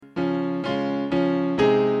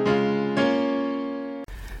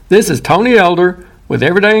This is Tony Elder with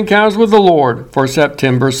Everyday Encounters with the Lord for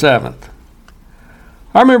September 7th.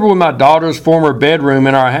 I remember when my daughter's former bedroom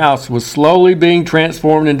in our house was slowly being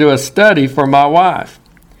transformed into a study for my wife.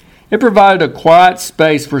 It provided a quiet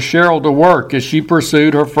space for Cheryl to work as she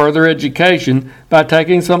pursued her further education by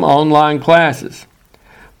taking some online classes.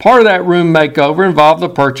 Part of that room makeover involved the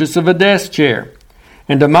purchase of a desk chair.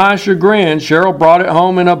 And to my chagrin, Cheryl brought it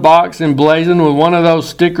home in a box emblazoned with one of those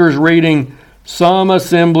stickers reading, "Some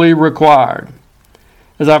assembly required."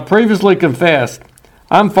 As I've previously confessed,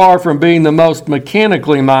 I'm far from being the most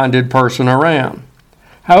mechanically minded person around.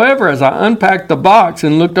 However, as I unpacked the box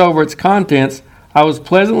and looked over its contents, I was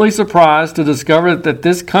pleasantly surprised to discover that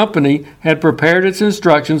this company had prepared its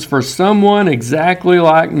instructions for someone exactly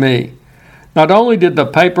like me. Not only did the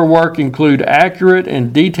paperwork include accurate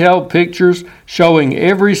and detailed pictures showing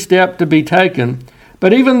every step to be taken,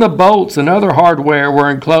 but even the bolts and other hardware were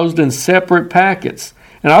enclosed in separate packets.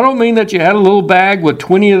 And I don't mean that you had a little bag with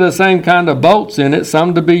 20 of the same kind of bolts in it,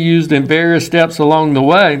 some to be used in various steps along the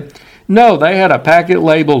way. No, they had a packet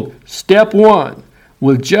labeled Step 1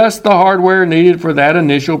 with just the hardware needed for that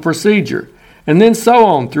initial procedure, and then so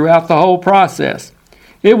on throughout the whole process.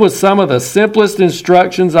 It was some of the simplest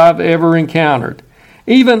instructions I've ever encountered.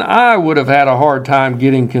 Even I would have had a hard time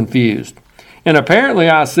getting confused. And apparently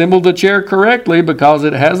I assembled the chair correctly because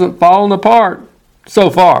it hasn't fallen apart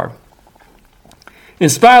so far. In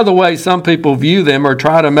spite of the way some people view them or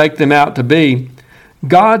try to make them out to be,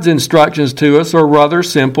 God's instructions to us are rather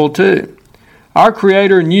simple too. Our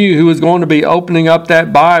Creator knew who was going to be opening up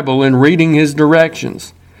that Bible and reading His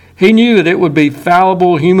directions. He knew that it would be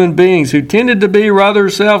fallible human beings who tended to be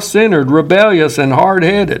rather self-centered, rebellious, and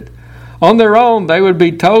hard-headed. On their own, they would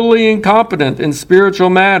be totally incompetent in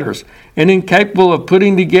spiritual matters and incapable of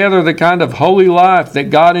putting together the kind of holy life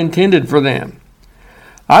that God intended for them.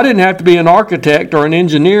 I didn't have to be an architect or an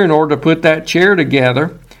engineer in order to put that chair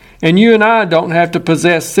together, and you and I don't have to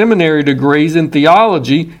possess seminary degrees in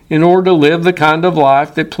theology in order to live the kind of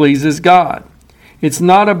life that pleases God. It's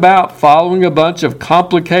not about following a bunch of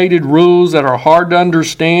complicated rules that are hard to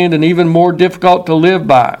understand and even more difficult to live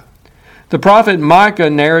by. The prophet Micah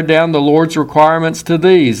narrowed down the Lord's requirements to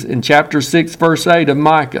these in chapter 6, verse 8 of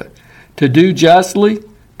Micah: to do justly,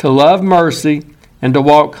 to love mercy, and to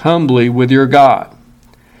walk humbly with your God.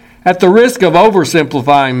 At the risk of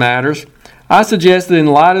oversimplifying matters, I suggest that in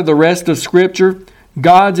light of the rest of Scripture,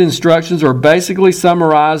 God's instructions are basically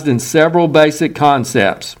summarized in several basic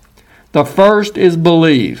concepts. The first is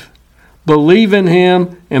believe. Believe in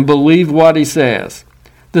Him and believe what He says.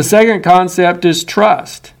 The second concept is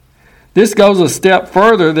trust. This goes a step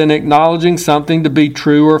further than acknowledging something to be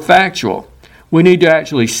true or factual. We need to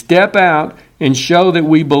actually step out and show that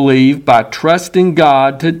we believe by trusting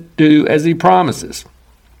God to do as He promises.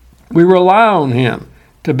 We rely on Him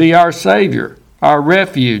to be our Savior, our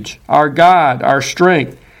refuge, our guide, our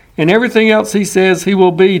strength, and everything else He says He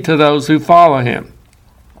will be to those who follow Him.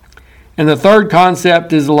 And the third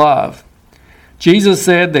concept is love. Jesus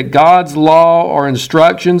said that God's law or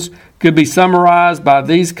instructions could be summarized by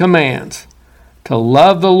these commands: to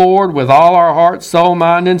love the Lord with all our heart, soul,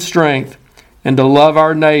 mind, and strength, and to love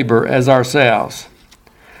our neighbor as ourselves.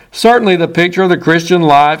 Certainly the picture of the Christian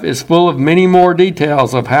life is full of many more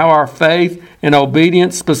details of how our faith and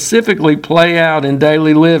obedience specifically play out in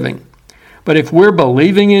daily living. But if we're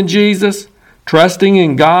believing in Jesus, trusting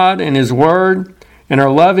in God and His Word, and are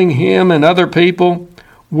loving Him and other people,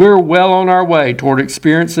 we're well on our way toward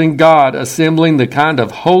experiencing God assembling the kind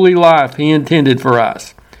of holy life He intended for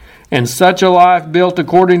us. And such a life built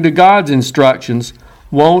according to God's instructions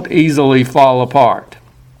won't easily fall apart.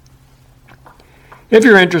 If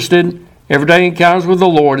you're interested, Everyday Encounters with the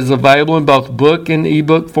Lord is available in both book and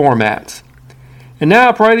ebook formats. And now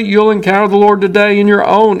I pray that you'll encounter the Lord today in your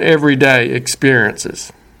own everyday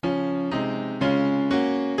experiences.